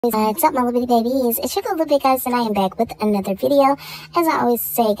What's up, my little bitty babies? It's your little bit, guys, and I am back with another video. As I always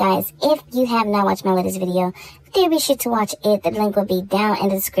say, guys, if you have not watched my latest video, do be sure to watch it. The link will be down in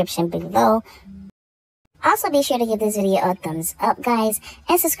the description below. Also, be sure to give this video a thumbs up, guys,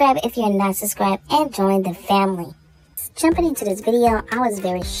 and subscribe if you're not subscribed, and join the family. Jumping into this video, I was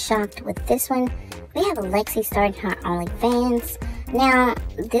very shocked with this one. We have Lexi starting her OnlyFans. Now,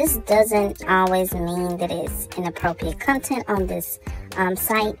 this doesn't always mean that it's inappropriate content on this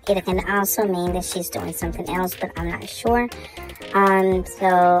site. It can also mean that she's doing something else, but I'm not sure.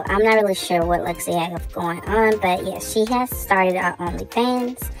 So I'm not really sure what Lexi has going on, but yeah, she has started her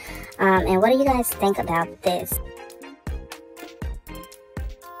OnlyFans. And what do you guys think about this?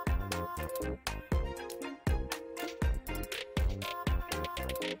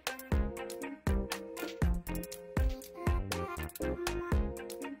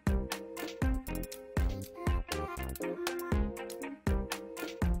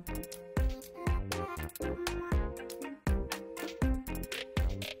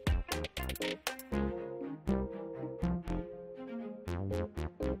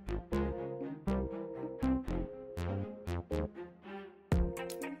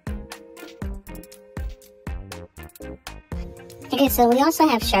 Okay, so we also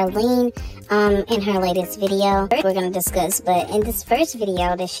have Charlene in her latest video we're going to discuss, but in this first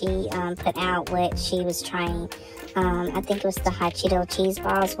video that she put out, what she was trying, I think it was the hot Cheeto cheese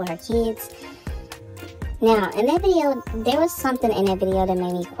balls with her kids. Now, in that video, there was something in that video that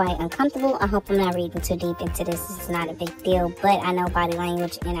made me quite uncomfortable. I hope I'm not reading too deep into this. This is not a big deal, but I know body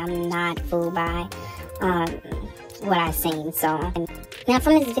language, and I'm not fooled by what I've seen. So, now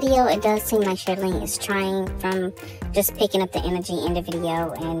from this video, it does seem like Charlene is trying, from just picking up the energy in the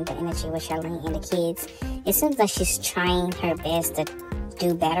video and the energy with Charlene and the kids. It seems like she's trying her best to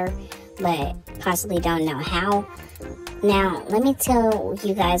do better, but possibly don't know how. Now, let me tell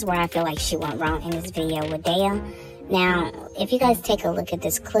you guys where I feel like she went wrong in this video with Dea. Now, if you guys take a look at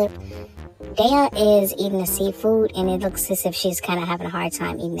this clip, Dea is eating the seafood, and it looks as if she's kind of having a hard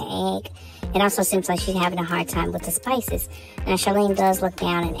time eating the egg. It also seems like she's having a hard time with the spices. Now, Charlene does look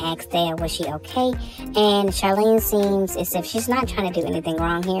down and ask Dea, was she okay? And Charlene seems as if she's not trying to do anything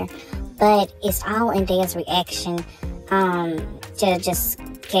wrong here, but it's all in Dea's reaction. Just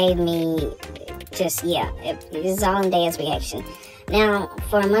gave me, it's all in Dea's reaction. Now,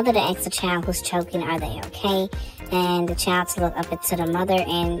 for a mother to ask a child who's choking, are they okay? And the child to look up into the mother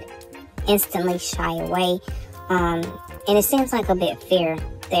and instantly shy away. And it seems like a bit fear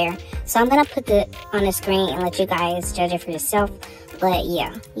there. So I'm going to put it on the screen and let you guys judge it for yourself. But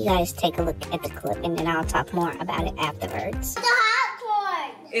yeah, you guys take a look at the clip, and then I'll talk more about it afterwards. The hot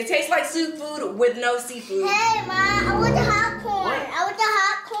corn. It tastes like seafood with no seafood. Hey, Ma, I want the hot corn. What? I want the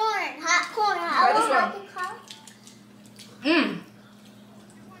hot corn. Hot corn. I want hot corn.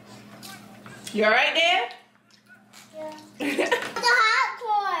 You alright there? Yeah. The hot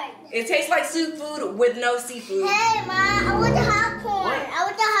corn. It tastes like seafood with no seafood. Hey, Ma, I want the hot corn. What? I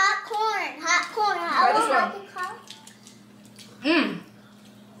want the hot corn. Hot corn. I want hot corn.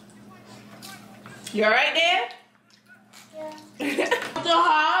 You alright there? Yeah. The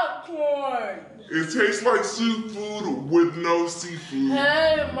hot corn. It tastes like seafood with no seafood.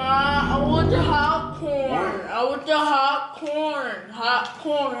 Hey, Ma, I want the hot corn. I want the hot corn. Hot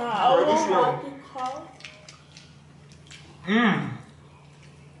corn. I want hot corn.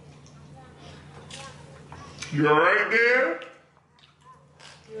 You alright there?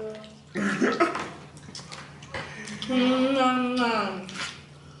 Yeah.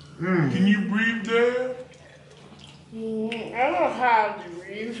 Can you breathe there? I don't have to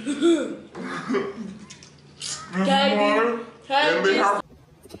breathe.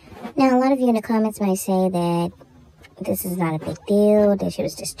 Now, a lot of you in the comments might say that this is not a big deal, that she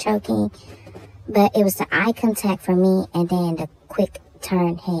was just choking, but it was the eye contact for me, and then the quick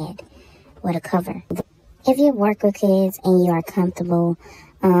turn head with a cover. If you work with kids and you are comfortable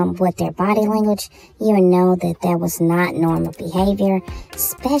with their body language, you know that that was not normal behavior,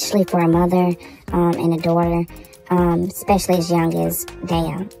 especially for a mother and a daughter, especially as young as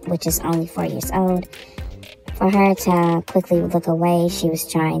Dea, which is only 4 years old. For her to quickly look away, she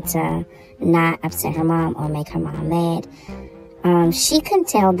was trying to not upset her mom or make her mom mad. She couldn't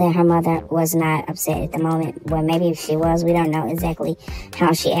tell that her mother was not upset at the moment. Well, maybe if she was, we don't know exactly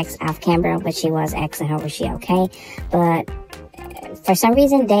how she acts off camera, but she was asking her, was she okay? But for some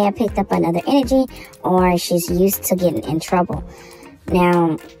reason, Dea picked up another energy, or she's used to getting in trouble.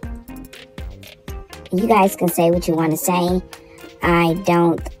 Now, you guys can say what you want to say. I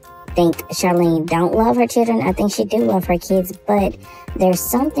don't think Charlene don't love her children. I think she do love her kids, but there's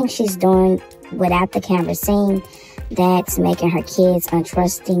something she's doing without the camera seeing that's making her kids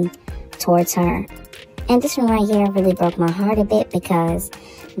untrusting towards her. And this one right here really broke my heart a bit because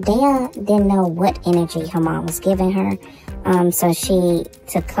Dea didn't know what energy her mom was giving her, so she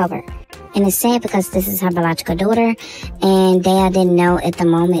took cover. And it's sad because this is her biological daughter, and Dea didn't know at the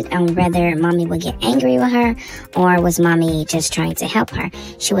moment whether mommy would get angry with her or was mommy just trying to help her.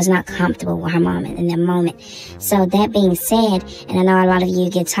 She was not comfortable with her mom in that moment. So that being said, and I know a lot of you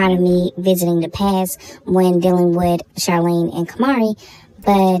get tired of me visiting the past when dealing with Charlene and CAMARI,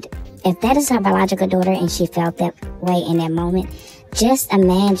 but if that is her biological daughter and she felt that way in that moment, just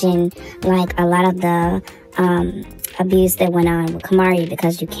imagine like a lot of the abuse that went on with CAMARI,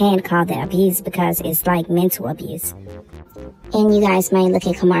 because you can call that abuse because it's like mental abuse. And you guys may look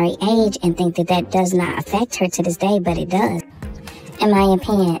at CAMARI's age and think that that does not affect her to this day, but it does, in my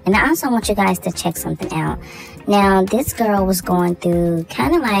opinion. And I also want you guys to check something out. Now, this girl was going through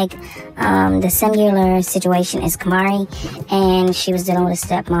kind of like the similar situation as CAMARI, and she was dealing with a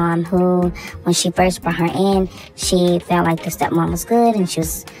stepmom who, when she first brought her in, she felt like the stepmom was good and she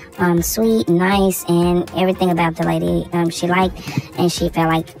was sweet and nice and everything about the lady she liked, and she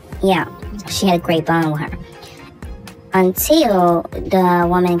felt like, yeah, she had a great bond with her. Until the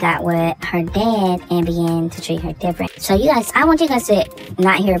woman got with her dad and began to treat her different. So you guys, I want you guys to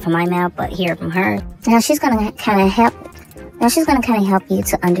not hear it from my mouth, but hear it from her. Now she's gonna kind of help you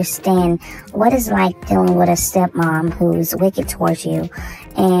to understand what it's like dealing with a stepmom who's wicked towards you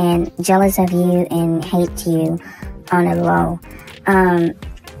and jealous of you and hates you on the low.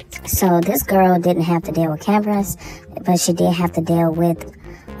 So this girl didn't have to deal with cameras, but she did have to deal with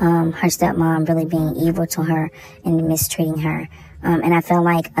her stepmom really being evil to her and mistreating her. And I feel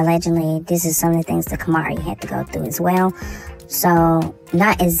like allegedly this is some of the things that CAMARI had to go through as well. So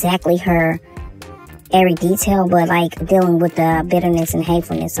not exactly her every detail, but like dealing with the bitterness and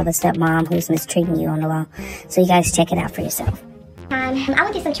hatefulness of a stepmom who's mistreating you on the low. So you guys check it out for yourself. I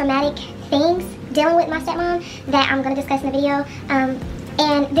went through some traumatic things dealing with my stepmom that I'm going to discuss in the video.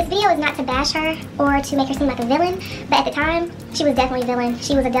 And this video is not to bash her or to make her seem like a villain, but at the time, she was definitely a villain.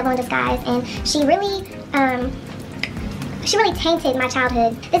 She was a devil in disguise, and she really tainted my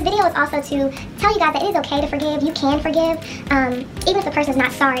childhood. This video is also to tell you guys that it is okay to forgive. You can forgive, even if the person's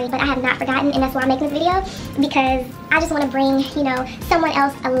not sorry, but I have not forgotten, and that's why I'm making this video, because I just want to bring, you know, someone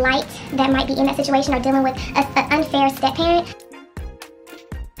else a light that might be in that situation or dealing with an unfair step-parent.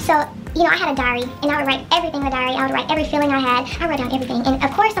 So, you know, I had a diary, and I would write everything in the diary. I would write every feeling I had. I wrote down everything. And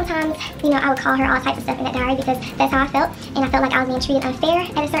of course, sometimes, you know, I would call her all types of stuff in that diary because that's how I felt. And I felt like I was being treated unfair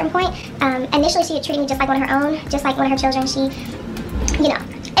at a certain point. Initially, she had treated me just like one of her own, just like one of her children. She, you know,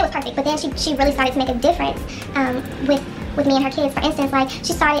 it was perfect. But then she really started to make a difference with me and her kids. For instance, like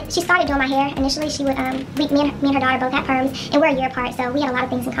she started doing my hair. Initially, she would me and her daughter both had perms, and we're a year apart, so we had a lot of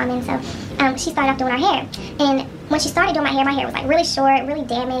things in common. So she started off doing our hair, and when she started doing my hair was like really short, really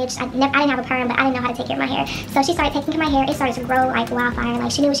damaged. I didn't have a perm, but I didn't know how to take care of my hair. So she started taking care of my hair. It started to grow like wildfire.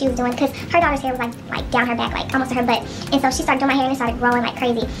 Like she knew what she was doing, because her daughter's hair was like down her back, like almost to her butt. And so she started doing my hair, and it started growing like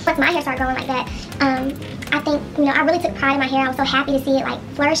crazy. Once my hair started growing like that, I think, you know, I really took pride in my hair. I was so happy to see it like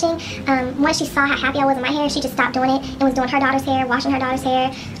flourishing. Once she saw how happy I was in my hair, she just stopped doing it and was doing her daughter's hair, washing her daughter's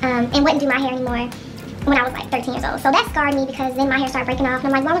hair, and wouldn't do my hair anymore when I was like 13 years old. So that scarred me, because then my hair started breaking off, and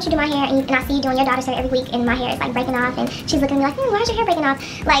I'm like, why don't you do my hair? And I see you doing your daughter's hair every week, and my hair is like breaking off, and she's looking at me like, why is your hair breaking off?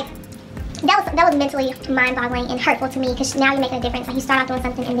 Like, that was mentally mind-boggling and hurtful to me, because now you're making a difference. Like, you start off doing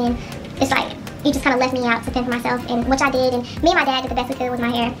something, and then it's like you just kind of left me out to fend for myself, and which I did, and me and my dad did the best we could with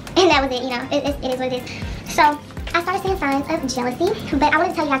my hair, and that was it. You know, it is what it is. So I started seeing signs of jealousy, but I wanted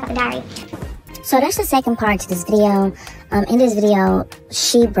to tell you guys about the diary. So that's the second part to this video. In this video,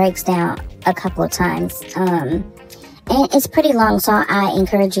 she breaks down a couple of times. And it's pretty long, so I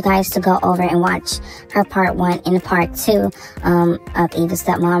encourage you guys to go over and watch her part 1 and part 2 of Evil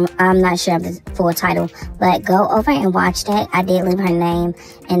Stepmom. I'm not sure of the full title, but go over and watch that. I did leave her name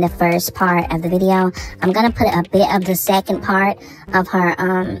in the first part of the video. I'm going to put a bit of the second part of her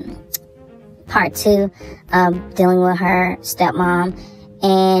part 2 of dealing with her stepmom.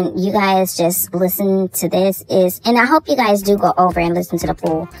 And you guys just listen to this. And I hope you guys do go over and listen to the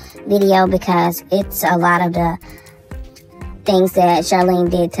full video, because it's a lot of the things that Charlene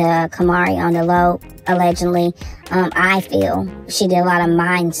did to CAMARI on the low, allegedly. I feel she did a lot of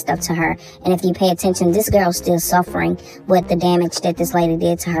mind stuff to her. And if you pay attention, this girl's still suffering with the damage that this lady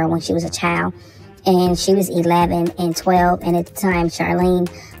did to her when she was a child. And she was 11 and 12, and at the time Charlene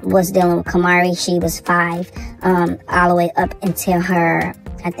was dealing with CAMARI, she was 5, all the way up until her,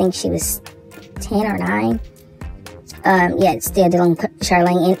 I think she was 10 or 9. Yeah, still dealing with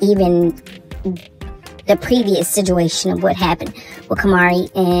Charlene, and even the previous situation of what happened with CAMARI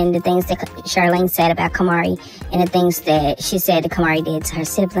and the things that Charlene said about CAMARI and the things that she said that CAMARI did to her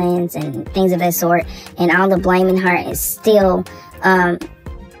siblings and things of that sort, and all the blaming her is still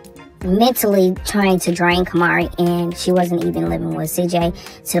mentally trying to drain CAMARI, and she wasn't even living with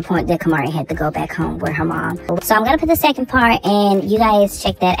CJ to the point that CAMARI had to go back home with her mom. So I'm gonna put the second part, and you guys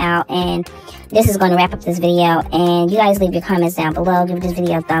check that out, and this is going to wrap up this video. And you guys leave your comments down below, give this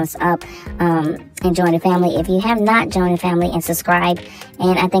video a thumbs up, and join the family if you have not joined the family, and subscribe.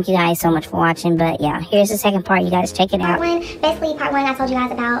 And I thank you guys so much for watching. But yeah, here's the second part. You guys check it out. Basically, part one, I told you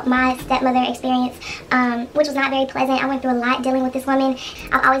guys about my stepmother experience, which was not very pleasant. I went through a lot dealing with this woman.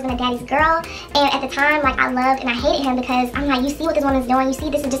 I've always been a daddy's girl, and at the time, like, I loved and I hated him because I'm like, you see what this woman's doing, you see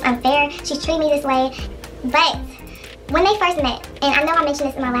this is just unfair, she's treating me this way. But when they first met, and I know I mentioned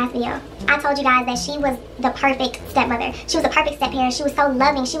this in my last video, I told you guys that she was the perfect stepmother. She was a perfect step-parent. She was so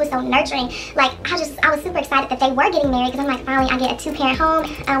loving. She was so nurturing. Like, I was super excited that they were getting married, because I'm like, finally, I get a two-parent home.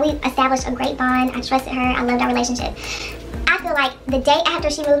 We established a great bond. I trusted her. I loved our relationship. I feel like the day after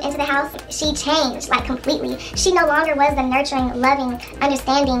she moved into the house, she changed, like, completely. She no longer was the nurturing, loving,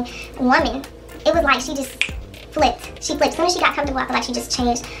 understanding woman. It was like she just flipped. She flipped. As soon as she got comfortable, I feel like she just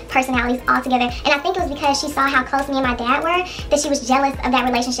changed personalities altogether. And I think it was because she saw how close me and my dad were, that she was jealous of that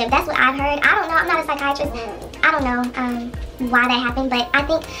relationship. That's what I've heard. I don't know. I'm not a psychiatrist. I don't know why that happened, but I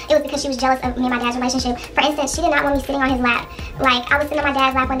think it was because she was jealous of me and my dad's relationship. For instance, she did not want me sitting on his lap. Like, I was sitting on my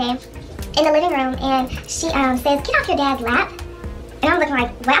dad's lap one day in the living room, and she says, "Get off your dad's lap." And I'm looking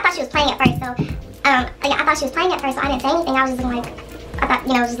like, well, I thought she was playing at first. So, I thought she was playing at first, so I didn't say anything. I was just looking like, I thought,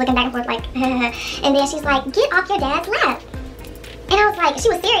 you know, just looking back and forth like, and then she's like, "Get off your dad's lap." And I was like, she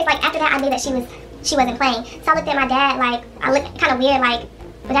was serious. Like, after that, I knew that she wasn't playing. So I looked at my dad, like, I looked kind of weird, like,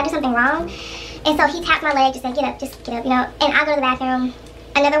 did I do something wrong? And so he tapped my leg, just said, just get up, you know. And I go to the bathroom,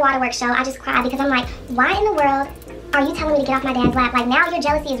 another waterworks show. I just cried because I'm like, why in the world are you telling me to get off my dad's lap? Like, now your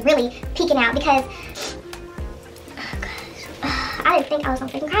jealousy is really peeking out, because, oh gosh, I didn't think I was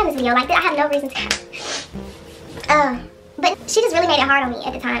gonna freaking cry in this video. Like, I have no reason to cry. But she just really made it hard on me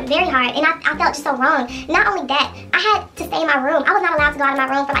at the time, very hard, and I felt just so wrong. Not only that, I had to stay in my room. I was not allowed to go out of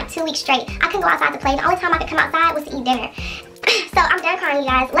my room for like 2 weeks straight. I couldn't go outside to play. The only time I could come outside was to eat dinner. So I'm done crying, you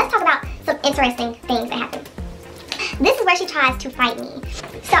guys. Let's talk about some interesting things that happened. This is where she tries to fight me.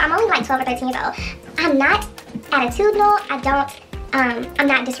 So I'm only like 12 or 13 years old. I'm not attitudinal. I'm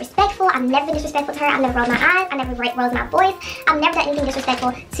not disrespectful. I've never been disrespectful to her. I've never rolled my eyes. I never raised my voice. I've never done anything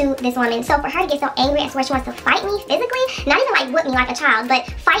disrespectful to this woman. So for her to get so angry and swear she wants to fight me physically, not even like whip me like a child, but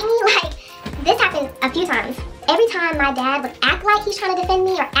fight me, like, this happened a few times. Every time my dad would act like he's trying to defend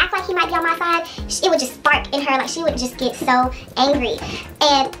me or act like he might be on my side, it would just spark in her. Like, she would just get so angry.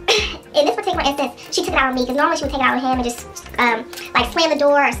 And in this particular instance, she took it out on me, because normally she would take it out on him and just like slam the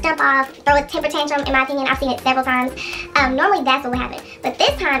door or stomp off, throw a temper tantrum. In my opinion, I've seen it several times. Normally that's what would happen. But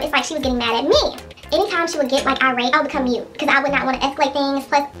this time, it's like she was getting mad at me. Anytime she would get like irate, I would become mute, because I would not want to escalate things.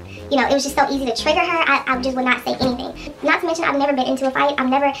 Plus, you know, it was just so easy to trigger her. I just would not say anything. Not to mention, I've never been into a fight.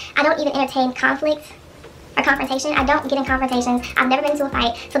 I don't even entertain conflict or confrontation. I don't get in confrontations. I've never been into a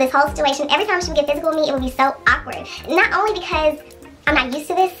fight. So this whole situation, every time she would get physical with me, it would be so awkward. Not only because I'm not used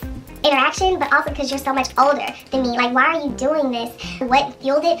to this interaction, but also because you're so much older than me. Like, why are you doing this? What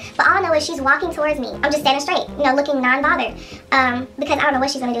fueled it? But all I know is she's walking towards me. I'm just standing straight, you know, looking non-bothered, because I don't know what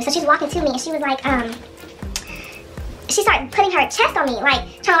she's gonna do. So she's walking to me, and she was like, she started putting her chest on me,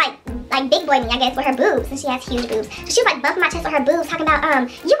 like trying to like big boy me, I guess, with her boobs, and she has huge boobs. So she was like bumping my chest with her boobs, talking about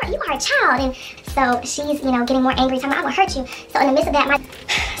you are a child, and so she's, you know, getting more angry, talking about, "I will hurt you." So in the midst of that,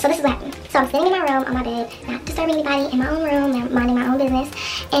 so this is what happened. So I'm sitting in my room on my bed, not disturbing anybody, in my own room, minding my own business,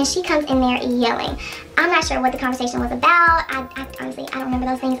 and she comes in there yelling. I'm not sure what the conversation was about. I honestly, I don't remember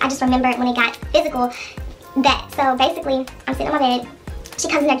those things. I just remember when it got physical. So basically, I'm sitting on my bed. She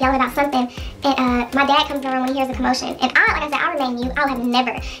comes in there yelling about something, and my dad comes in the room when he hears the commotion. And like I said, I remain mute. I have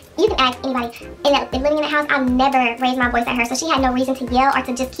never, you can ask anybody living in the house, I've never raised my voice at her. So she had no reason to yell or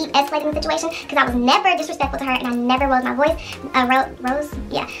to just keep escalating the situation, because I was never disrespectful to her, and I never raised my voice. I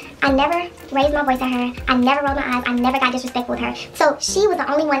never raised my voice at her. I never rolled my eyes. I never got disrespectful with her. So she was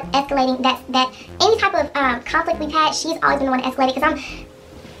the only one escalating that any type of conflict we've had, she's always been the one escalating, because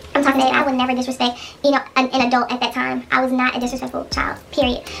I'm talking about, I would never disrespect, you know, an adult at that time. I was not a disrespectful child,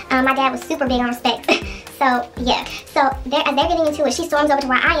 period. My dad was super big on respect. So, yeah. So, as they're getting into it, she storms over to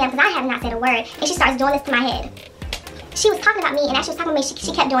where I am, because I have not said a word, and she starts doing this to my head. She was talking about me, and as she was talking to me,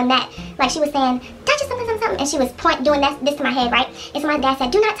 she kept doing that. Like, she was saying, "Touch something, and she was doing this to my head, right? And so my dad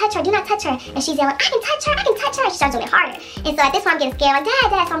said, "Do not touch her, do not touch her." And she's yelling, "I can touch her, I can touch her." And she starts doing it harder. And so at this point, I'm getting scared, like,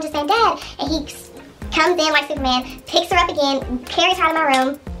 Dad. So I'm just saying, "Dad." And he comes in like Superman, picks her up again, carries her out of my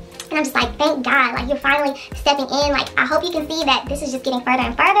room, And I'm just like, thank God, like you're finally stepping in. Like I hope you can see that this is just getting further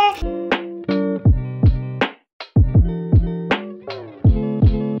and further.